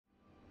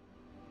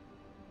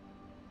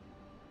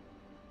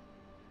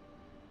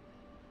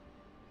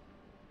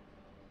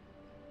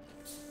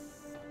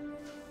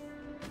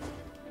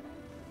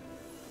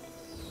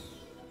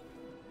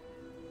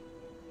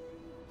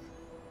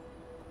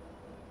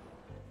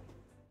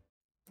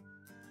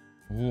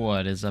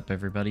What is up,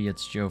 everybody?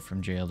 It's Joe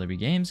from JLW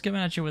Games coming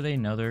at you with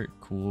another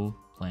cool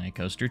Planet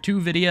Coaster 2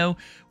 video.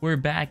 We're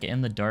back in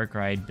the Dark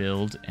Ride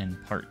build in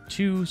part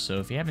 2, so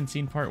if you haven't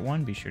seen part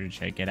 1, be sure to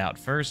check it out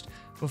first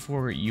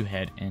before you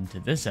head into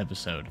this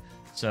episode.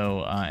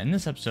 So in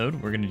this episode,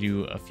 we're going to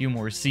do a few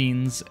more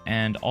scenes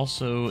and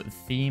also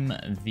theme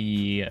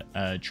the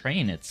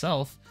train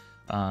itself,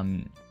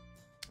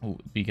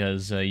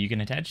 because you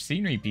can attach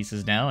scenery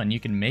pieces now and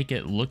you can make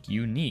it look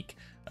unique.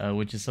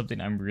 Which is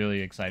something I'm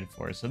really excited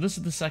for. So this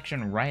is the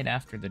section right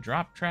after the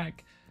drop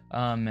track.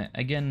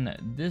 Again,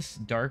 this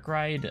Dark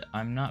Ride,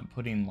 I'm not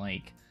putting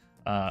like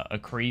a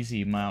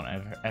crazy amount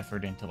of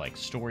effort into like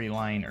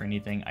storyline or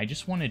anything. I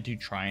just wanted to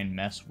try and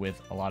mess with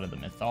a lot of the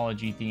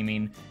mythology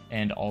theming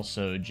and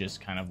also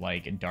just kind of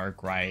like a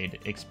Dark Ride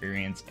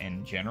experience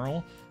in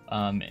general.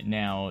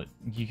 Now,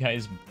 you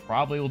guys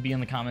probably will be in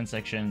the comment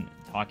section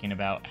talking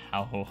about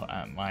how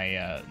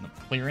my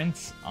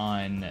clearance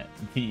on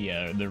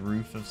the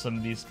roof of some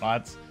of these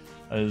spots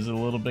is a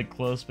little bit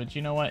close, but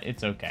you know what?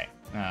 It's okay.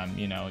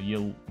 You know,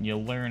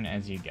 you'll learn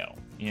as you go.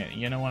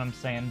 You know what I'm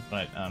saying?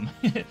 But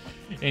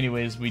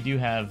anyways, we do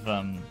have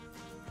a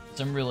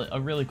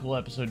really cool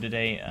episode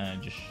today,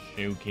 just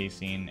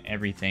showcasing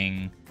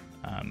everything.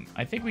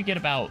 I think we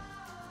get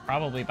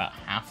probably about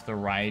half the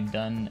ride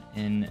done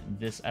in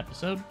this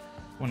episode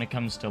when it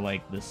comes to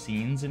like the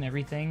scenes and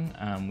everything.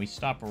 We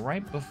stop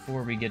right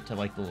before we get to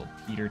like the little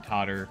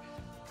teeter-totter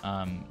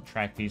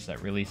track piece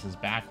that releases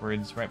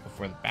backwards, right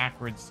before the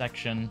backwards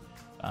section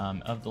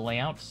of the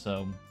layout.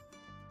 So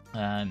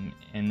and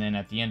then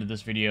at the end of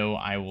this video,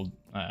 I will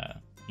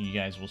you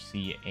guys will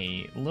see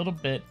a little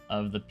bit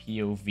of the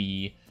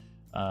POV,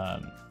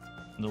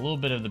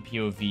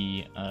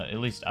 at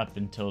least up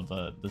until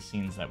the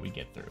scenes that we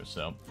get through.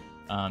 So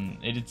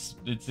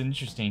it's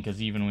interesting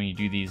because even when you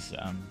do these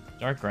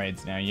dark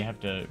rides now, you have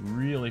to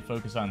really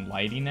focus on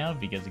lighting now,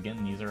 because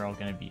again, these are all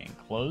going to be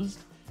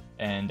enclosed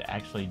and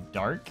actually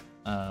dark.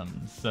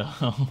 So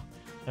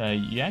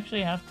you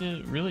actually have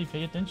to really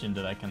pay attention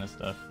to that kind of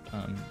stuff,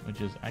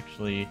 which is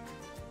actually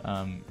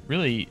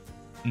really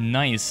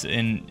nice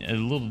and a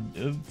little,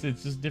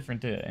 it's just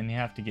different and you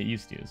have to get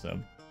used to. So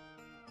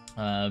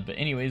but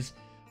anyways,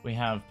 we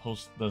have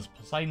the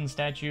Poseidon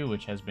statue,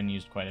 which has been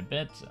used quite a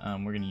bit.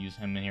 We're going to use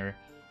him in here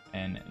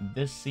in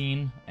this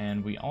scene,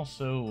 and we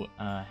also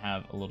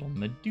have a little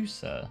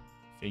Medusa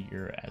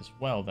figure as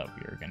well that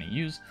we are going to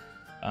use.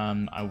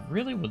 I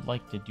really would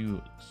like to do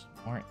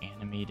some more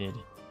animated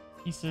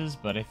pieces,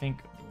 but I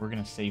think we're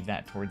going to save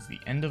that towards the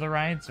end of the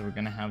ride. So we're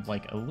going to have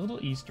like a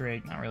little Easter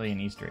egg, not really an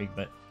Easter egg,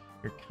 but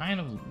your kind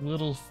of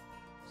little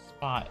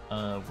spot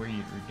where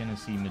you're going to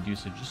see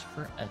Medusa just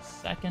for a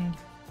second.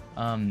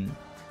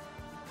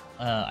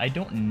 I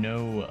don't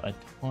know a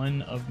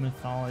ton of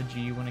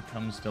mythology when it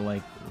comes to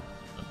like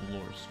the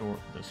lore,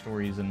 the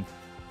stories, and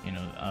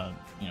I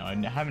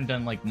haven't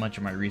done like much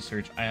of my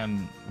research.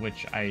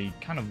 Which I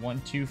kind of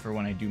want to for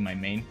when I do my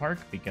main park,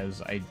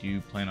 because I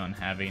do plan on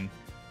having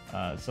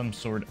some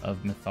sort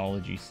of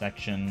mythology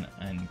section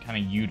and kind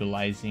of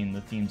utilizing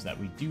the themes that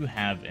we do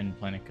have in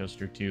Planet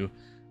Coaster 2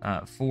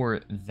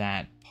 for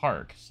that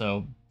park.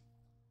 So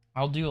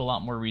I'll do a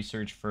lot more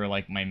research for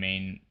like my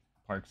main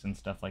parks and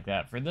stuff like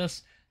that. For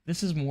this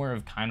is more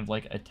of kind of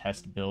like a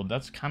test build.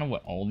 That's kind of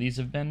what all these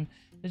have been.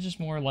 It's just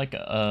more like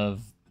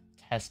of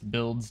test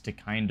builds to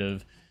kind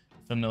of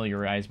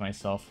familiarize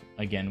myself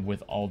again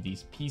with all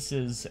these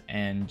pieces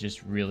and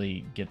just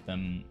really get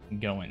them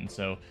going.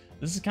 So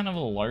this is kind of a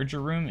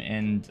larger room,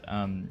 and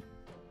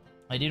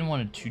I didn't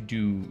want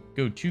to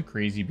go too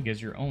crazy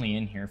because you're only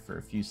in here for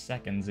a few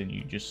seconds and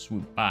you just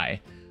swoop by.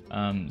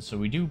 So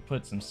we do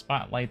put some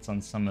spotlights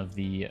on some of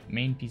the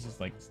main pieces,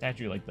 like the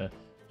statue, like the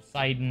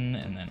Poseidon,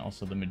 and then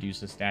also the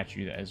Medusa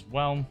statue as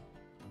well,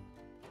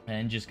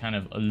 and just kind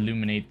of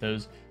illuminate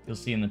those. You'll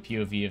see in the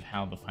POV of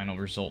how the final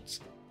results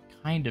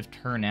kind of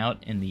turn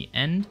out in the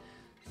end.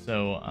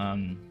 So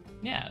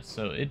yeah,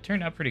 so it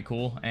turned out pretty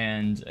cool.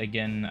 And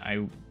again,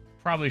 I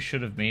probably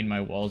should have made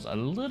my walls a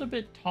little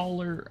bit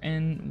taller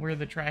in where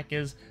the track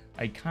is.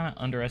 I kind of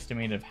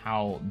underestimated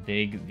how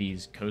big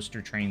these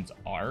coaster trains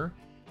are,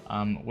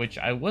 which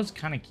I was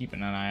kind of keeping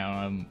an eye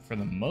on them for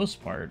the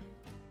most part.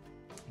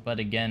 But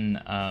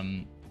again,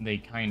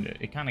 it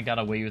kind of got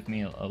away with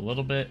me a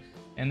little bit,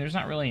 and there's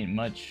not really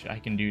much I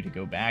can do to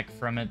go back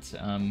from it,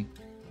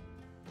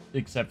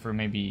 except for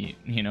maybe,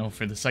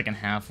 for the second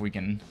half we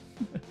can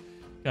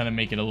kind of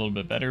make it a little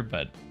bit better.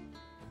 But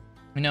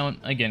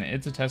again,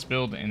 it's a test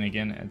build, and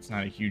again, it's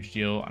not a huge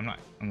deal.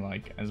 I'm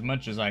like, as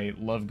much as I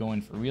love going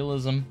for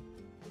realism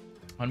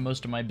on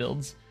most of my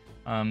builds,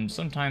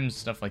 sometimes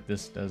stuff like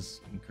this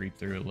does creep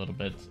through a little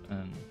bit.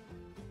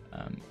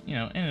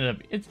 Ended up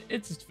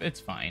it's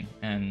fine.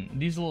 And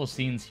these little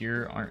scenes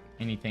here aren't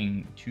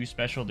anything too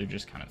special. They're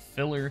just kind of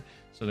filler.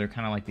 So they're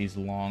kind of like these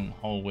long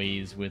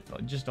hallways with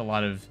just a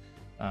lot of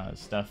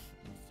stuff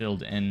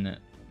filled in,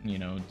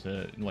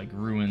 to like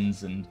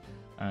ruins and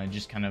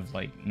just kind of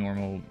like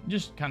normal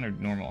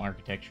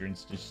architecture.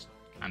 It's just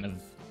kind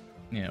of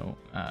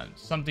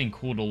something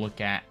cool to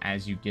look at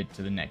as you get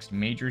to the next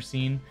major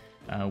scene,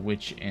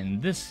 which in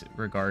this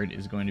regard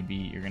is going to be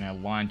you're going to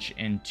launch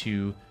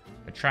into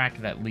a track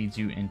that leads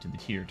you into the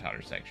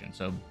teeter-totter section.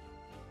 So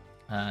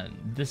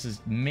this is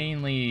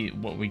mainly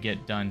what we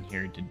get done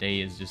here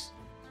today, is just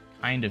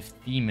kind of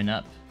theming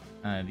up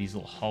these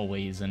little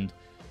hallways and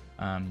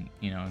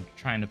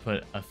trying to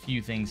put a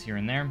few things here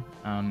and there.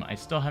 I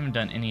still haven't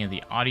done any of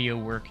the audio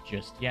work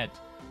just yet,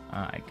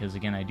 because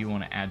again, I do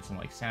want to add some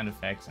like sound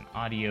effects and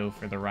audio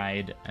for the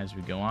ride as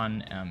we go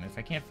on. If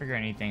I can't figure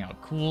anything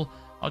out cool,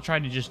 I'll try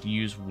to just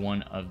use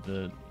one of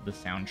the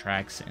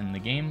soundtracks in the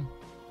game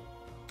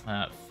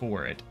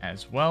for it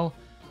as well,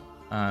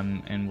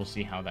 and we'll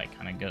see how that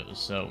kind of goes.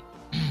 So,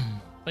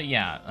 but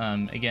yeah,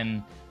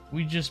 again,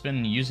 we've just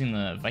been using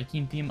the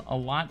Viking theme a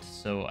lot,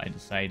 so I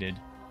decided,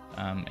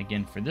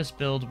 again, for this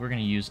build, we're going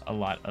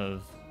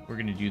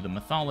to do the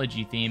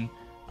mythology theme,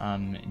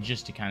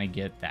 just to kind of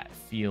get that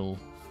feel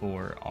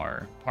for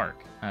our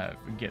park,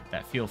 get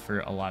that feel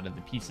for a lot of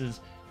the pieces,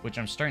 which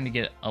I'm starting to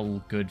get a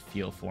good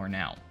feel for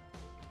now.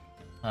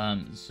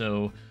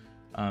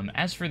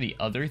 As for the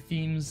other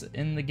themes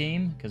in the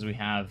game, because we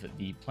have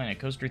the Planet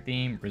Coaster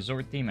theme,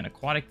 Resort theme, and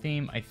Aquatic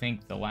theme, I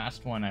think the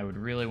last one I would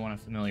really want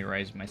to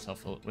familiarize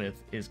myself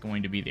with is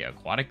going to be the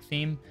Aquatic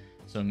theme.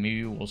 So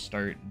maybe we'll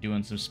start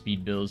doing some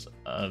speed builds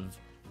of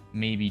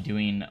maybe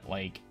doing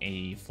like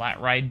a flat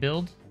ride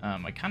build.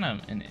 I kind of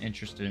am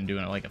interested in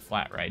doing like a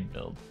flat ride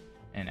build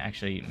and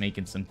actually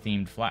making some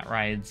themed flat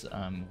rides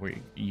where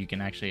you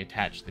can actually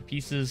attach the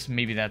pieces.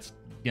 Maybe that's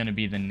going to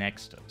be the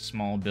next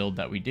small build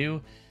that we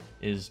do,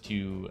 is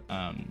to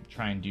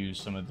try and do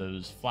some of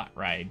those flat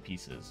ride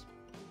pieces.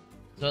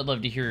 So I'd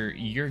love to hear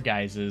your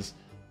guys's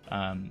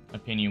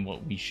opinion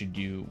what we should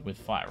do with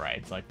flat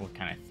rides, like what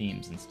kind of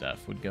themes and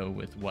stuff would go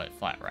with what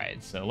flat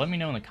rides. So let me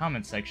know in the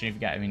comments section if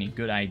you got any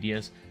good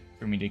ideas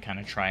for me to kind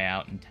of try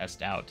out and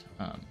test out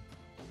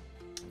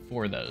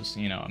for those.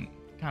 I'm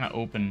kind of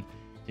open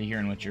to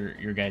hearing what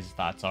your guys'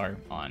 thoughts are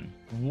on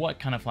what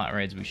kind of flat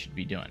rides we should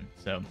be doing.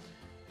 So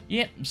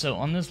yeah, so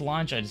on this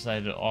launch, I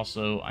decided to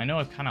also, I know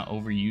I've kind of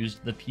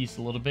overused the piece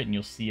a little bit, and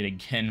you'll see it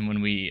again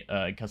when we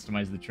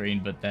customize the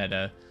train, but that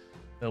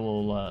the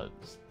little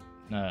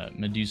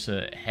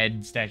Medusa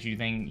head statue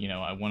thing,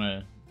 I want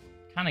to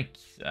kind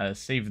of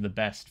save the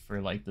best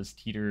for like this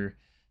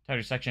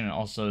teeter-totter section, and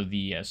also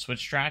the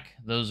switch track.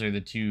 Those are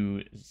the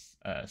two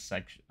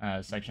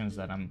sections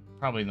that I'm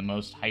probably the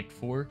most hyped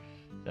for,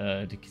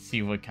 to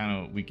see what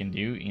kind of we can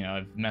do.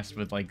 I've messed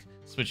with like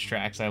switch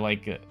tracks. I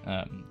like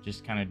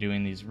just kind of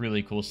doing these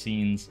really cool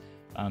scenes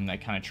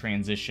that kind of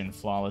transition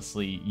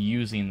flawlessly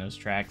using those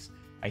tracks.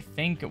 I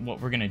think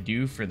what we're gonna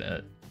do for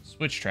the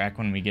switch track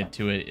when we get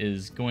to it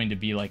is going to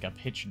be like a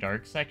pitch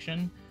dark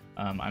section.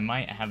 I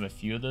might have a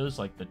few of those,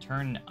 like the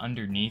turn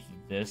underneath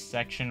this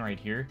section right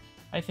here.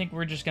 I think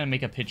we're just gonna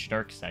make a pitch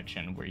dark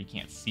section where you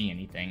can't see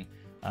anything.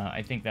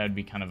 I think that would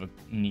be kind of a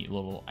neat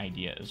little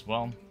idea as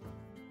well.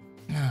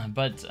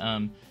 But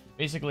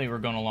basically we're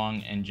going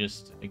along, and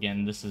just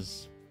again, this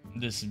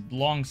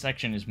long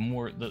section is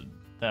more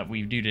that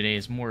we do today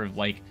is more of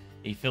like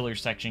a filler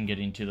section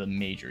getting to the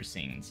major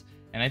scenes.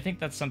 And I think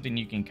that's something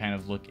you can kind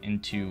of look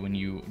into when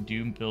you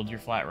do build your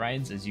flat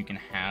rides, is you can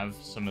have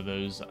some of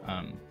those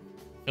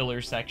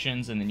filler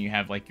sections, and then you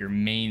have like your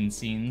main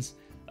scenes,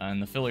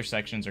 and the filler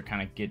sections are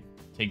kind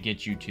of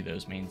get you to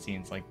those main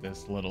scenes, like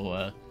this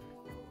little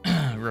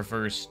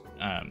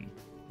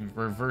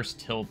reverse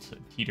tilt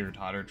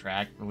teeter-totter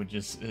track, which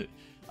is,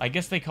 I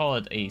guess they call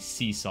it a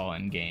seesaw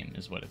in game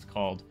is what it's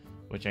called,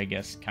 which I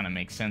guess kind of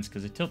makes sense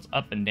because it tilts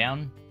up and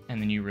down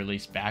and then you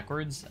release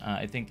backwards.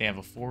 I think they have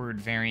a forward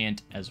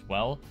variant as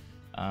well,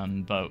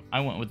 but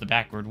I went with the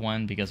backward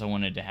one because I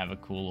wanted to have a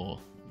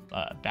cool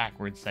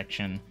backward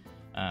section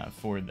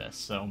for this.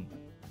 So,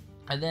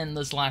 and then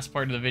this last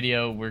part of the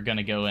video, we're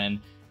gonna go in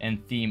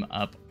and theme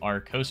up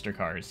our coaster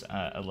cars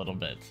a little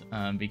bit,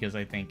 because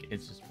I think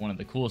it's just one of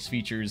the coolest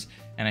features,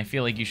 and I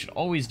feel like you should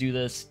always do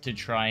this to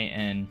try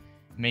and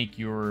make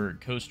your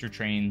coaster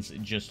trains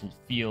just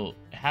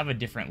have a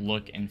different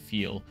look and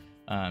feel,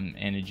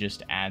 and it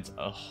just adds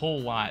a whole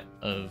lot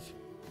of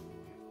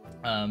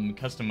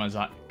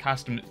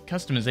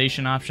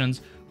customization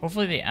options.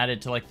 Hopefully they add it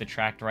to like the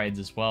tracked rides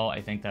as well.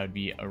 I think that would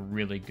be a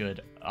really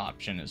good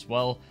option as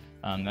well.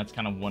 That's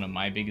kind of one of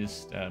my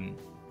biggest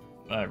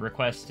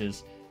requests,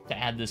 is to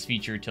add this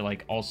feature to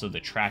like also the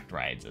tracked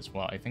rides as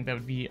well. I think that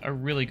would be a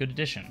really good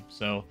addition.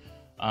 So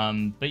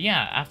but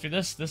yeah, after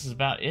this is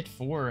about it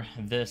for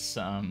this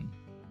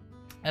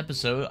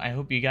episode. I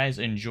hope you guys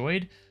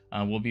enjoyed.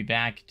 We'll be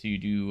back to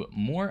do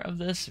more of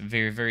this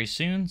very, very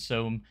soon,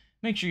 so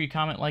make sure you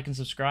comment, like, and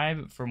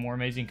subscribe for more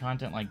amazing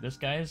content like this,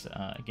 guys.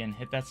 Again,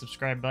 hit that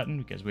subscribe button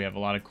because we have a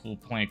lot of cool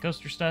Planet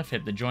Coaster stuff.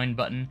 Hit the join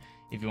button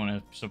if you want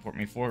to support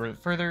me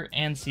further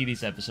and see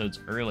these episodes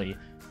early.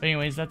 But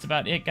anyways, that's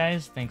about it,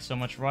 guys. Thanks so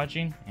much for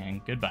watching,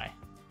 and goodbye.